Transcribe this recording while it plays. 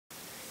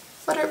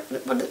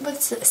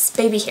what's this?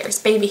 Baby hairs,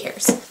 baby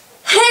hairs.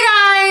 Hey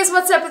guys,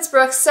 what's up? It's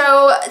Brooke.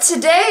 So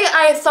today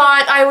I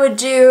thought I would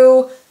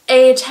do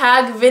a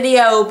tag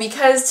video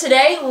because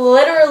today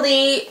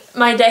literally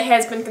my day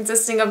has been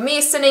consisting of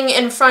me sitting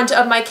in front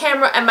of my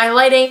camera and my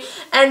lighting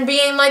and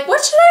being like,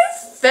 what should I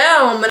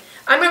film?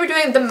 I'm going to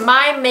be doing the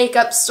My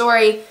Makeup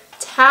Story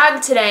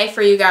tag today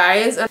for you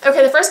guys.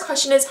 Okay, the first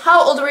question is,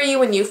 how old were you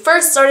when you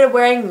first started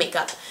wearing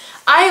makeup?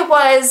 I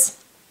was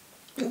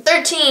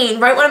 13,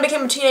 right when I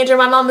became a teenager.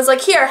 My mom was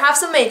like, here, have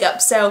some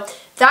makeup. So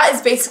that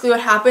is basically what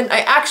happened.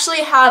 I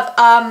actually have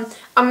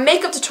a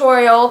makeup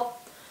tutorial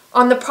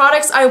on the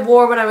products I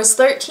wore when I was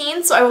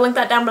 13, so I will link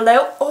that down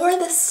below or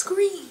the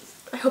screen.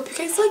 I hope you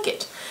guys like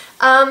it.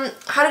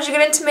 How did you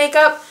get into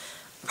makeup?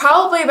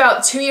 Probably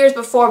about 2 years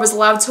before I was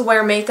allowed to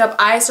wear makeup,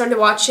 I started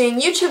watching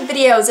YouTube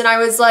videos and I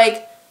was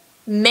like,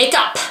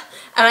 makeup!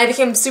 And I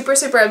became super,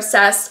 super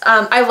obsessed.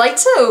 I like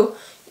to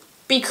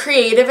be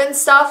creative and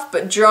stuff,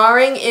 but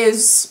drawing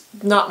is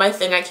not my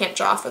thing. I can't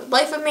draw for the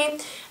life of me.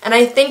 And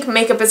I think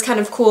makeup is kind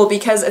of cool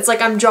because it's like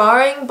I'm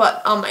drawing,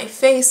 but on my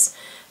face,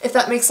 if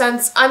that makes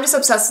sense. I'm just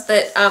obsessed with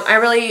it.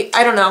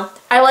 I don't know.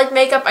 I like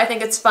makeup. I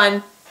think it's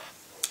fun.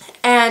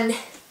 And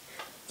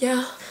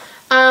yeah.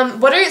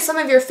 What are some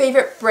of your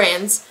favorite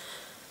brands?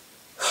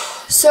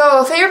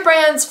 So, favorite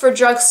brands for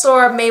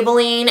drugstore,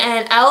 Maybelline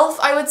and e.l.f.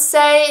 I would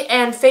say,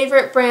 and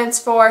favorite brands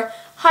for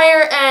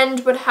higher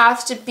end would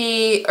have to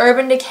be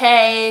Urban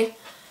Decay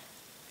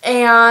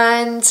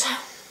and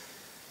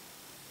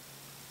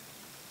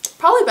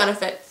probably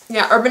Benefit.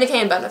 Yeah, Urban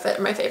Decay and Benefit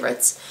are my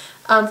favorites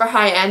for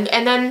high end.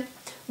 And then,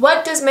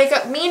 what does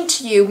makeup mean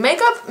to you?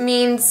 Makeup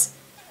means,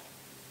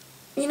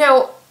 you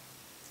know,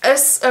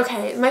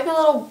 okay, it might be a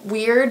little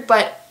weird,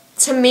 but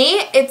to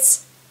me,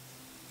 that's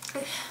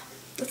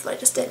what I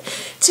just did.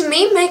 To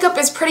me, makeup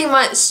is pretty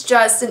much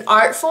just an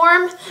art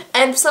form,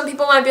 and some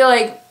people might be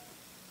like,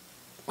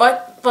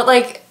 what? But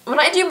like, when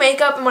I do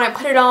makeup and when I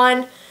put it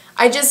on,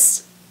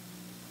 it's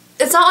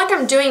not like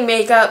I'm doing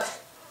makeup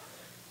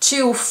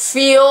to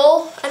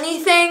feel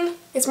anything.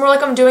 It's more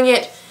like I'm doing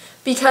it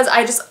because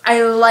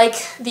I like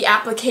the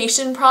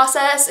application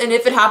process, and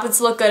if it happens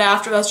to look good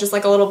after, that's just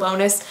like a little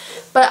bonus.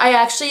 But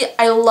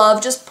I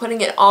love just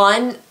putting it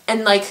on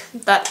and like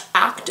that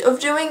act of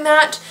doing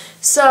that.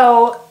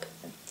 So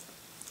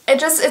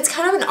it's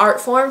kind of an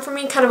art form for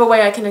me, kind of a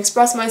way I can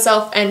express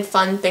myself and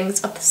fun things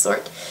of the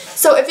sort.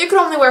 So if you could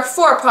only wear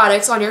 4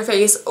 products on your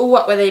face,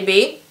 what would they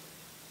be?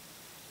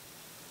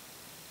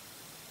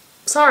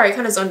 Sorry, I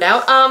kind of zoned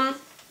out.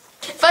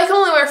 If I could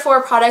only wear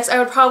 4 products, I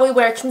would probably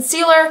wear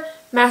concealer,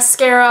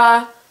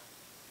 mascara,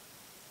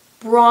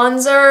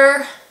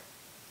 bronzer,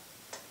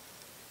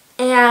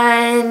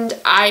 and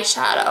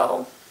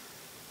eyeshadow.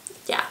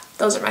 Yeah,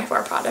 those are my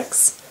 4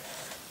 products.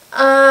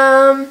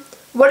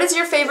 What is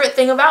your favorite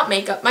thing about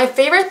makeup? My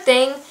favorite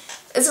thing,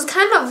 this is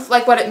kind of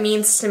like what it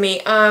means to me.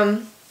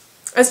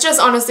 It's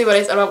just honestly what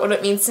I said about what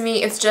it means to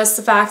me. It's just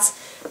the fact,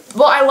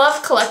 well, I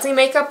love collecting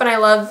makeup and I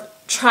love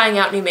trying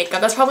out new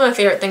makeup. That's probably my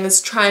favorite thing, is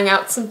trying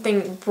out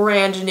something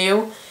brand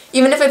new.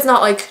 Even if it's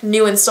not like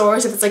new in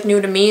stores, if it's like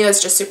new to me,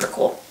 that's just super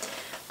cool.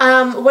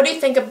 What do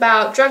you think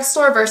about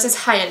drugstore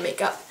versus high-end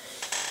makeup?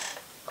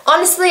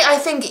 Honestly, I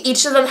think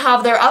each of them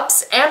have their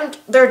ups and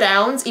their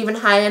downs, even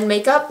high-end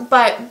makeup,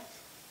 but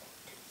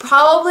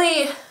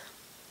probably,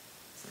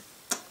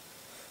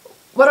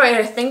 what do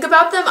I think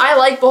about them? I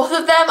like both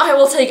of them. I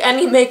will take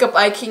any makeup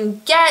I can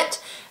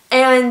get,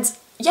 and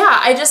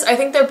yeah, I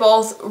think they're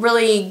both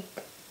really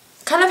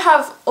kind of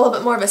have a little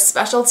bit more of a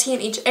specialty in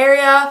each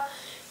area,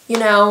 you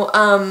know,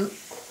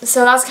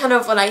 so that's kind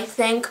of what I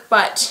think.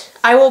 But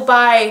I will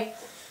buy,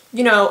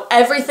 you know,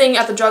 everything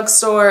at the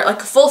drugstore,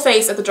 like a full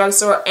face at the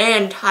drugstore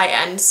and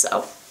high-end,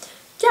 so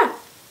yeah.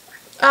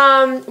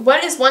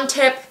 What is one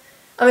tip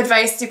of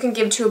advice you can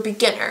give to a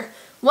beginner?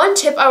 One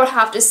tip I would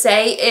have to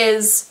say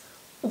is,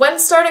 when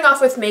starting off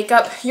with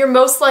makeup, you're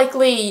most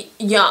likely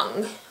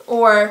young,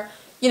 or,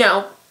 you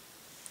know,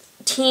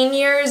 teen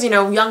years, you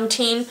know, young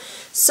teen.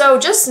 So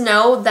just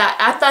know that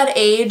at that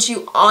age,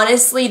 you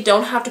honestly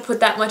don't have to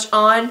put that much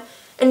on.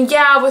 And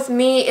yeah, with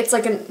me, it's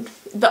like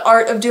the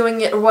art of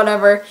doing it or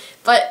whatever,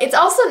 but it's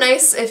also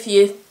nice if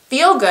you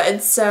feel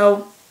good.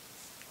 So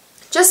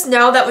just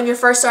know that when you're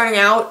first starting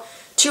out,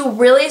 to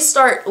really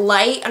start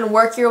light and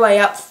work your way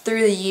up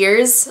through the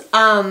years.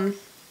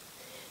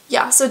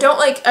 Yeah, so don't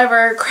like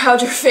ever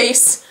crowd your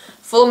face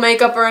full of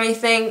makeup or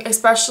anything,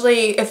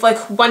 especially if like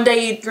one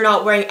day you're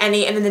not wearing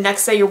any and then the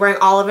next day you're wearing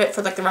all of it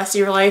for like the rest of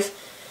your life.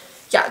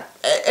 Yeah,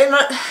 and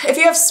if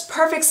you have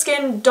perfect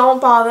skin, don't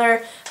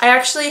bother. I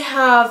actually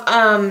have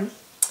a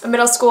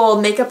middle school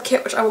makeup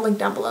kit, which I will link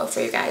down below for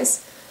you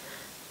guys.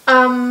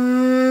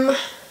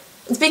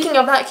 Speaking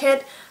of that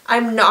kit,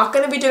 I'm not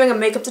going to be doing a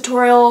makeup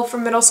tutorial for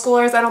middle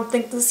schoolers, I don't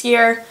think, this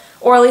year,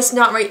 or at least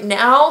not right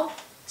now,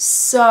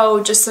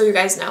 so just so you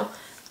guys know.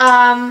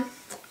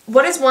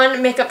 What is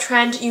one makeup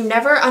trend you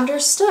never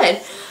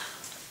understood?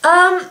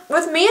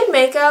 With me and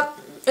makeup,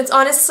 it's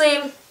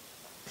honestly,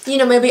 you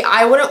know, maybe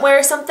I wouldn't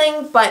wear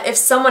something, but if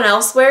someone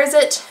else wears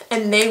it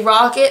and they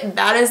rock it,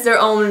 that is their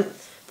own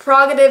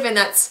prerogative and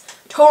that's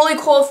totally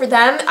cool for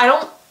them.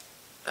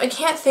 I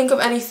can't think of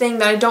anything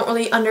that I don't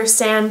really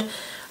understand.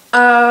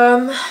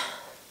 Honestly,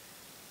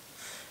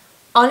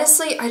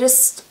 I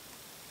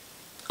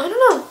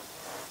don't know.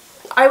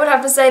 I would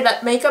have to say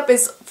that makeup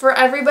is for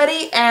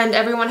everybody and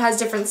everyone has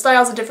different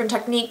styles and different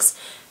techniques,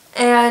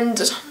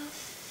 and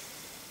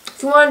if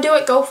you want to do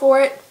it, go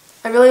for it.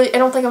 I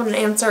don't think I'm going to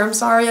answer. I'm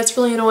sorry, that's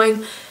really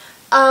annoying.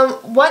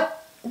 What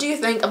do you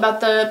think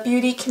about the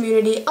beauty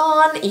community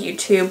on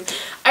YouTube?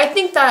 I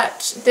think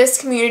that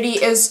this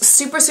community is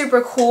super,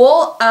 super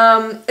cool.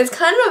 It's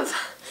kind of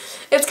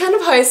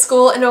high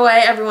school in a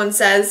way, everyone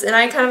says, and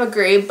I kind of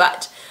agree,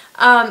 but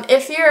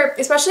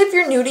especially if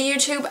you're new to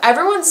YouTube,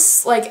 everyone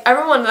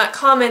that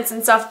comments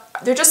and stuff,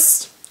 they're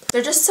just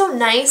so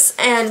nice,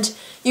 and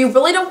you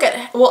really don't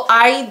get, well,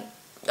 I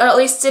at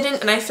least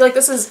didn't, and I feel like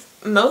this is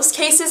most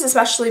cases,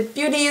 especially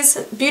beauty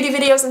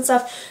videos and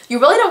stuff, you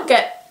really don't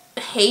get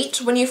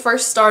hate when you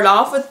first start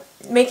off with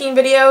making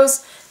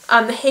videos.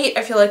 The hate,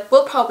 I feel like,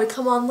 will probably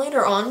come on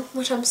later on,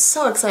 which I'm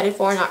so excited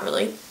for, not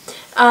really.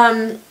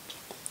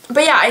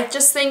 But yeah, I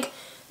just think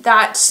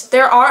that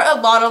there are a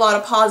lot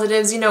of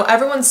positives. You know,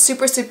 everyone's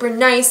super, super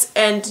nice,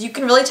 and you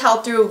can really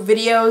tell through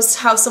videos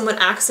how someone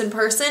acts in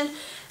person,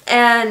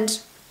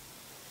 and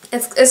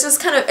it's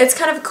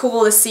kind of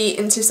cool to see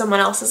into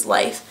someone else's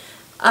life.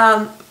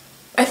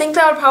 I think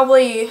that would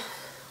probably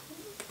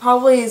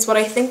is what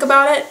I think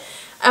about it.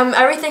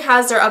 Everything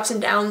has their ups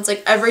and downs,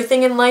 like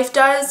everything in life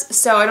does,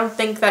 so I don't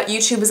think that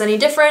YouTube is any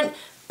different,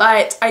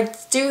 but I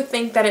do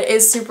think that it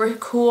is super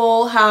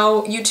cool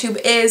how YouTube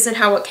is and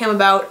how it came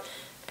about,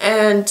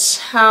 and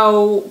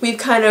how we've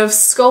kind of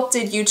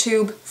sculpted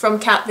YouTube from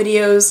cat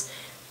videos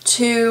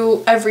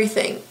to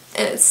everything.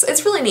 And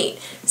it's really neat.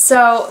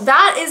 So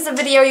that is the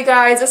video, you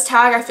guys. This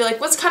tag, I feel like,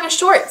 was kind of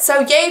short,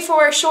 so yay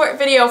for a short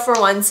video for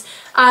once.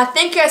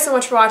 Thank you guys so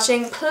much for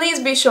watching. Please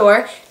be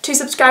sure to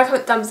subscribe,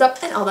 comment, thumbs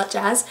up, and all that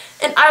jazz.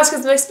 And I will see you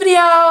in the next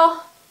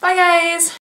video. Bye, guys!